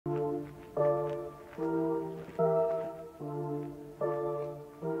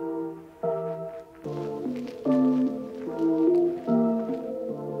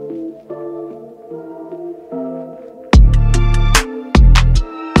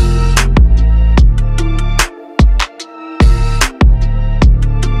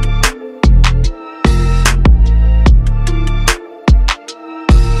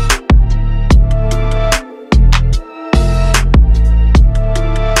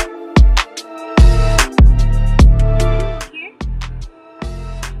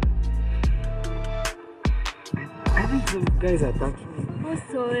guys attacked me. Oh,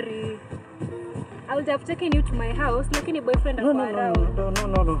 sorry. I would have taken you to my house, lakini boyfriend No.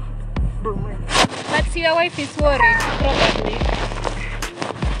 Don't mind. But your wife is worried, probably.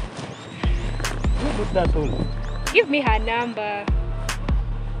 Who put that all? Give me her number.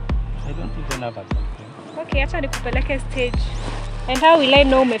 I don't even have a girlfriend. Okay, acha nikupeleke stage. And how will I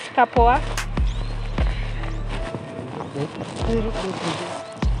know umefika poa?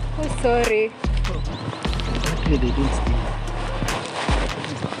 Oh, sorry. Okay, they didn't steal.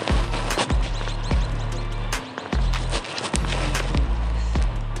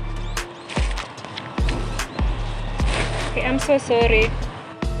 Okay, I'm so sorry.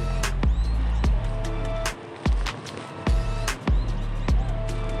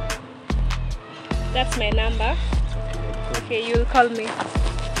 That's my number. Okay, you'll call me.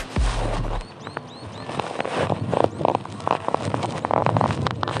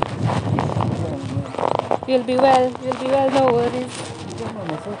 You'll be well, no worries.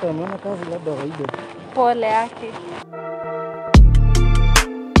 Pole yake.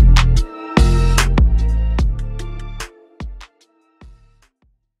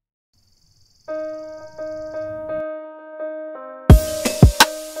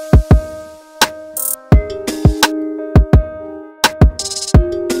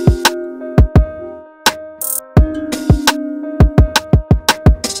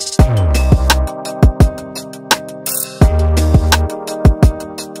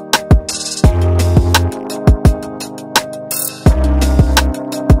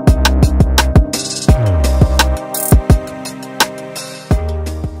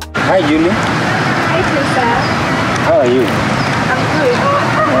 Hi, Julie. Hi, Lisa. How are you? I'm good.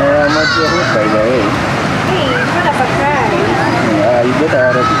 I'm at your house, by the way. Hey, what a surprise. You better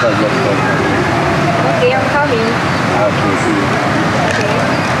hurry up if I get called. Okay, I'm coming. Okay, see you. Okay.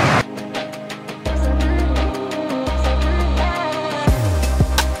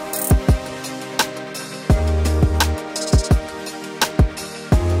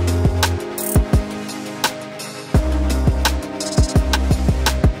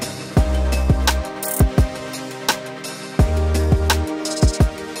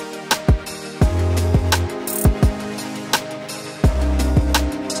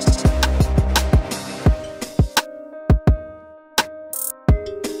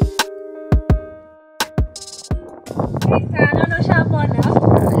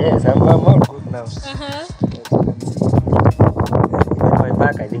 Yes, I'm all good now. Uh-huh. Even my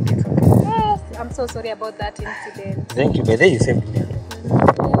back, I think it's okay. Yes, I'm so sorry about that incident. Thank you. By the way, you saved me.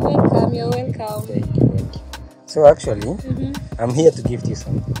 You're welcome. Thank you. So actually, I'm here to gift you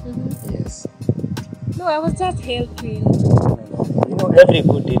something. Yes. No, I was just helping. You know, every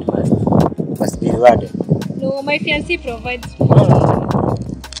good deed must be rewarded. No, my fiancé provides for No, me. no.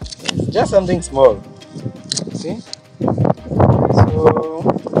 Yes, just something small. See? So,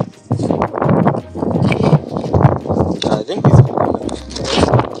 I think it's good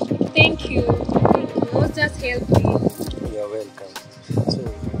enough. Thank you. I was just helping. You're welcome. So,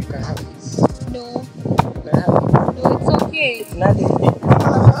 you can have this. No, You can have it. no, it's okay. It's nothing big.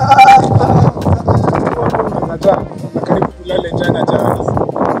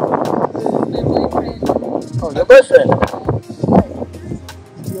 My boyfriend. Oh, your boyfriend?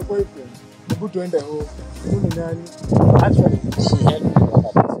 Your boyfriend. The good to end the home. Actually, she helped me with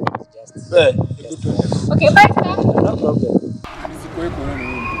that. So it's just Okay, bye, sir. no problem.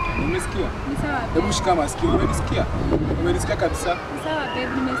 Umesikia? Ni sawa, babe. Hebu shika masikio. Umenisikia? Umenisikia kabisa? Ni sawa, babe,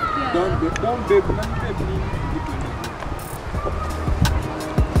 nimesikia. Don't babe. Nani babe ni? Vitu ni.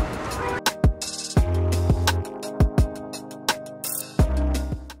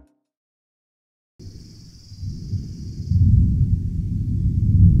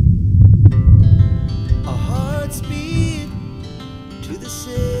 Our hearts beat to the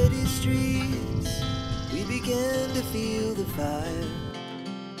city streets. We began to feel the fire.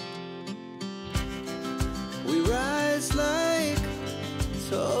 We rise like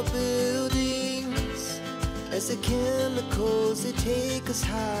tall buildings as the chemicals they take us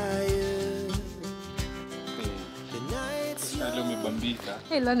higher. The nights Leo umebambika.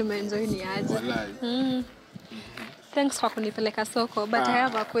 Hello, nimeenjoy ni aje. Walai. Thanks for kunipeleka soko, but I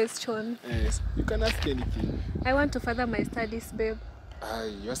have a question. Yes. You can ask anything. I want to further my studies, babe.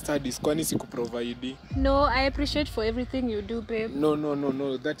 Your studies kwani sikuprovide? No, I appreciate for everything you do, babe.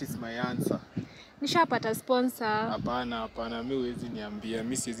 No. That is my answer. Nishapata sponsor. Hapana. Mimi huwezi niambia.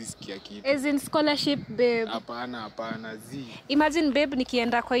 Mimi siwezi sikia kitu. As in scholarship, babe. Hapana. Imagine, babe,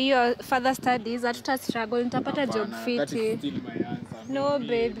 nikienda kwa hiyo further studies, hatuta struggle, nitapata job fiti. That is still my answer. No,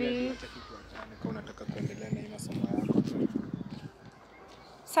 baby. Kama unataka kuendelea na masomo yako.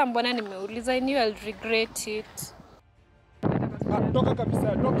 Sasa mbona nimeuliza, I knew I'll regret it. toka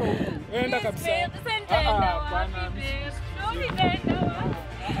kabisa, toka huko. Enda kabisa.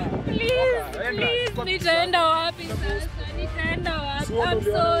 Please, nitaenda wapi sasa? Nitaenda wapi? I'm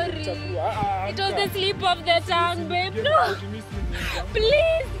sorry. It was the slip of the tongue, babe. No.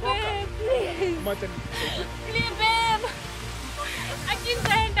 Please, babe. Please. Please, babe.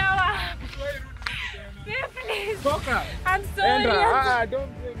 Nitaenda wapi? Babe, please. Toka. I'm sorry.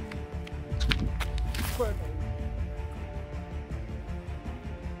 Don't bring me.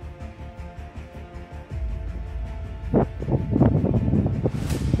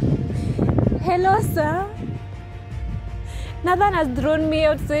 Hello, sir. Nathan has thrown me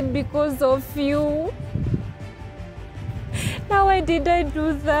outside because of you. Now, why did I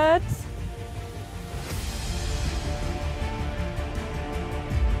do that?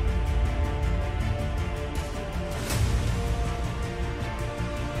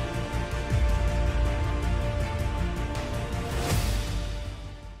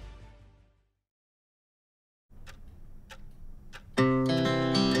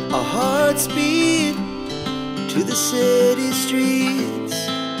 Our hearts beat to the city streets.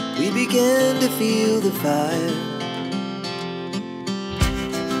 We began to feel the fire.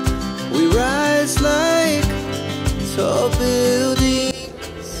 We rise like tall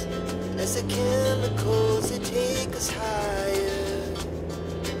buildings as the chemicals they take us higher.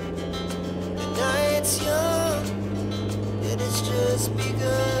 The night's young and it's just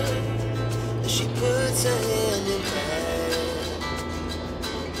begun as she puts her hand in mine.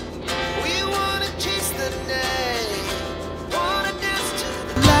 The night, wanna dance to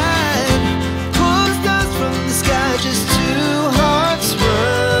the light, pulls dust from the sky, just two hearts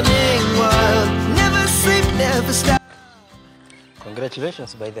running wild, never sleep, never stop.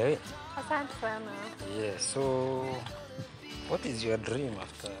 Congratulations, by the way. Asante sana. Yeah, so what is your dream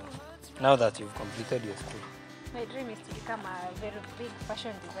after, now that you've completed your school? My dream is to become a very big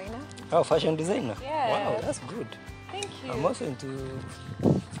fashion designer. Oh, fashion designer? Yeah. Wow, that's good. Thank you. I'm also into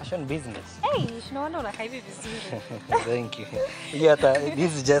fashion business. Hey, tunaona unakaa hivi vizuri. Thank you. Yeah,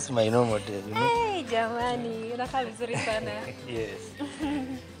 this is just my normal day, you know? Hey, jamani, unakaa vizuri sana. Yes.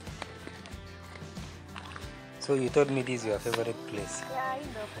 So you told me this is your favorite place. Yeah, hii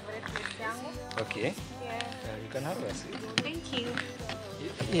ndio favorite place yangu. Okay. Yeah. You can have a seat. Thank you.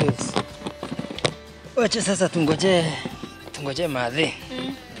 Yes. Wacha sasa tungoje madhe.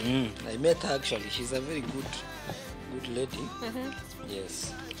 I met her actually. She's a very good lady.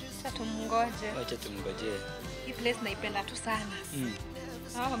 Yes. Sasa tumngoje. Wacha tumngoje. Hii place naipenda tu sana.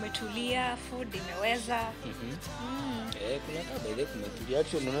 Wametulia, food imeweza. Kuna kama ile kumetulia.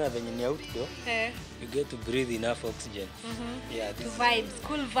 Actually unaona venye ni outdoor. You get to breathe enough oxygen. Yeah, this vibes,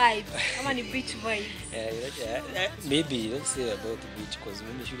 cool vibes. Kama ni beach vibes. Maybe let's say about the beach because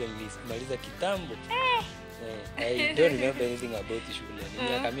mimi shule nilimaliza kitambo. I don't remember anything about shule. Ni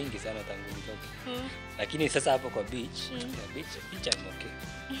miaka mingi sana tangu nitoke. Lakini sasa hapo kwa beach, beach I'm okay.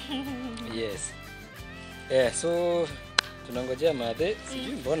 Yes. Yeah, so tunangojea madhe.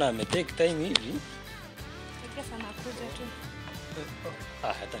 Sijui mbona ametake time hivi. Nikesa nakuja tu.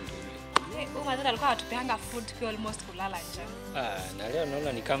 Hata ndio. Huyu madhe alikuwa atupeanga food kwa almost kulala njaa. Na leo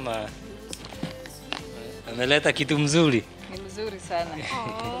naona ni kama ameleta kitu mzuri. Ni mzuri sana.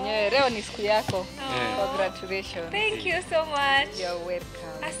 Leo ni siku yako. Congratulations. Thank you so much. You're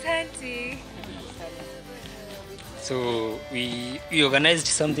welcome. Asante. So we organized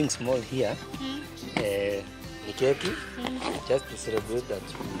something small here. Ni keki. Just to celebrate that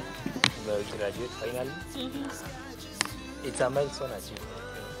you will graduate finally. It's a milestone achievement.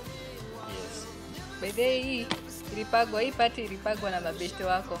 Yes. By the way, hii party ilipagwa na mabeshte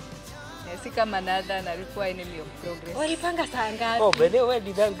wako. Si kama Nathan alikuwa enemy of progress. Walipanga saa ngapi? Oh, by the way, where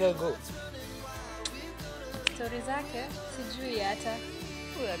did that guy go? Stories zake sijui hata.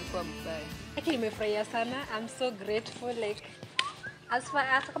 Huyo alikuwa mbaya. Lakini nimefurahia sana. I'm so grateful like as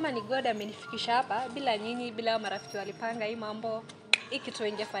kama ni God amenifikisha hapa bila nyinyi, bila marafiki walipanga hii mambo, hii kitu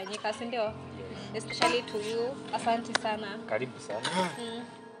ingefanyika, si ndio? Especially to you. Asante sana. Karibu sana.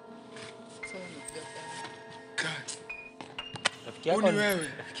 Rafiki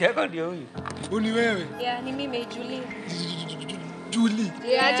yako ndio huyu. Uni wewe? Yeah, ni mimi Julie. Julie.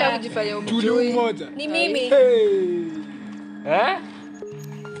 Yeah, acha kujifanya umjui. Julie mmoja. Ni mimi.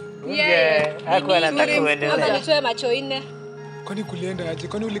 Yeah. Hakuwa anataka uende. Mama nitoe macho nne. Kwani kulienda aje?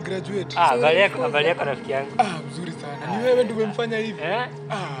 Kwani uli graduate? Habari yako rafiki yangu. Mzuri sana. Ni wewe ndio umemfanya hivi?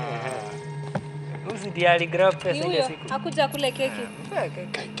 Usi diali grab pesa ile siku. Hakuja kule keki.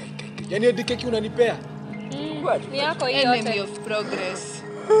 Yaani hadi keki unanipea? Ni yako hiyo enemy of progress.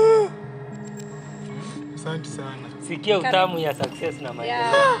 Asante sana. Sikia utamu ya success na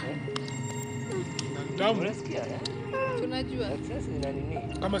maendeleo. Utamu. Unasikia? unajua. Success ina nini?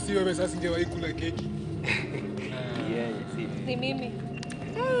 Kama si wewe sasa singewahi kula keki. Yeah, si. Ni mimi.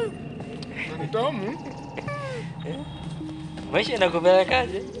 Ni tamu. Maisha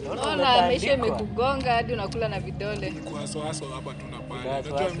inakupelekaje? Naona maisha imekugonga hadi unakula na vidole. Kwa soaso hapa tunapanda.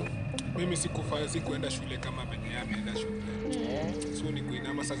 Unajua mimi sikuenda shule kama venye ameenda shule. So ni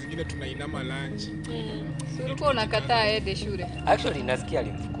kuinama saa zingine tunainama lunch. Si ulikuwa unakataa aende shule. Actually nasikia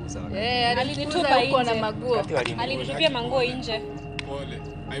alimfukuza. Alinitupa huko na maguo. Alinitupia manguo nje. Pole.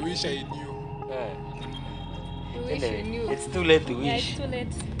 I wish I knew. You wish you knew. It's too late to wish. Yeah, it's too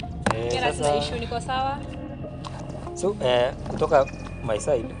late. Sasa Sasa issue niko sawa. So kutoka my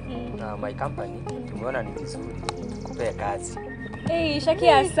side na my company tumeona ni vizuri kupea kazi. Hey, Shaki,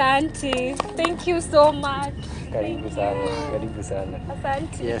 asante. Thank you so much. Karibu sana.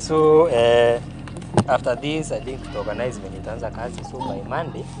 Asante. Yeah, so after this I think to organize when itaanza kazi, so by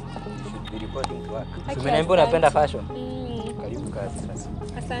Monday you should be reporting to work. So mimi napenda fashion. Karibu kazi sasa.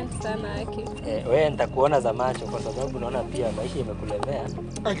 Asante sana Aki. Wewe nitakuona za macho kwa sababu naona pia maisha imekulemea.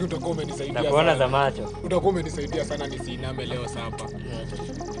 Aki utakuwa umenisaidia sana. Nitakuona za macho. Utakuwa umenisaidia sana nisiiname leo sapa.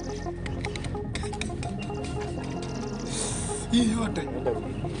 Hii yote.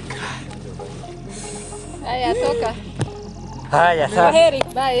 Haya toka. Haya sasa. Heri.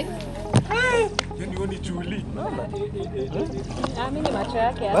 Bye. Yaani wewe ni Julie. Mimi ni macho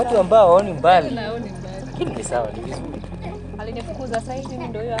yake hapa. Watu ambao haoni mbali. Naoni mbali. Lakini ni sawa, ni vizuri. Alinifukuza sasa hivi mimi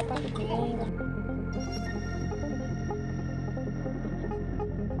ndio huyo hapa. Mungu.